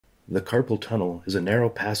The carpal tunnel is a narrow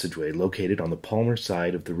passageway located on the palmar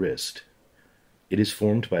side of the wrist. It is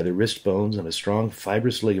formed by the wrist bones and a strong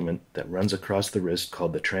fibrous ligament that runs across the wrist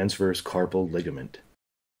called the transverse carpal ligament.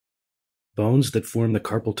 Bones that form the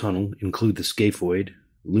carpal tunnel include the scaphoid,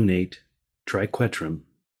 lunate, triquetrum,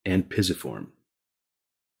 and pisiform.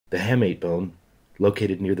 The hamate bone,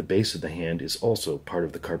 located near the base of the hand, is also part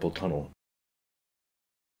of the carpal tunnel.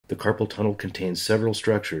 The carpal tunnel contains several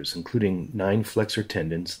structures, including 9 flexor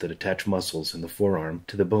tendons that attach muscles in the forearm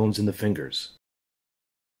to the bones in the fingers.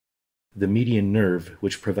 The median nerve,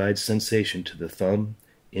 which provides sensation to the thumb,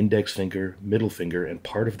 index finger, middle finger, and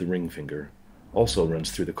part of the ring finger, also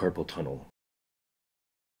runs through the carpal tunnel.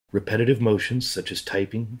 Repetitive motions, such as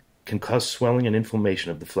typing, can cause swelling and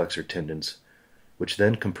inflammation of the flexor tendons, which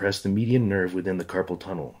then compress the median nerve within the carpal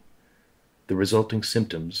tunnel. The resulting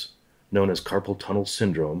symptoms, known as carpal tunnel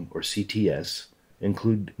syndrome, or CTS,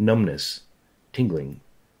 include numbness, tingling,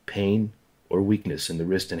 pain, or weakness in the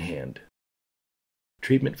wrist and hand.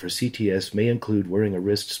 Treatment for CTS may include wearing a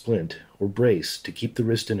wrist splint or brace to keep the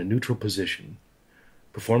wrist in a neutral position,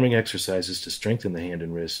 performing exercises to strengthen the hand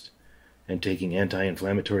and wrist, and taking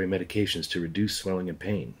anti-inflammatory medications to reduce swelling and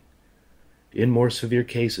pain. In more severe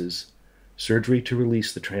cases, surgery to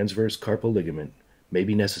release the transverse carpal ligament may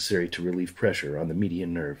be necessary to relieve pressure on the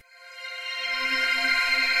median nerve.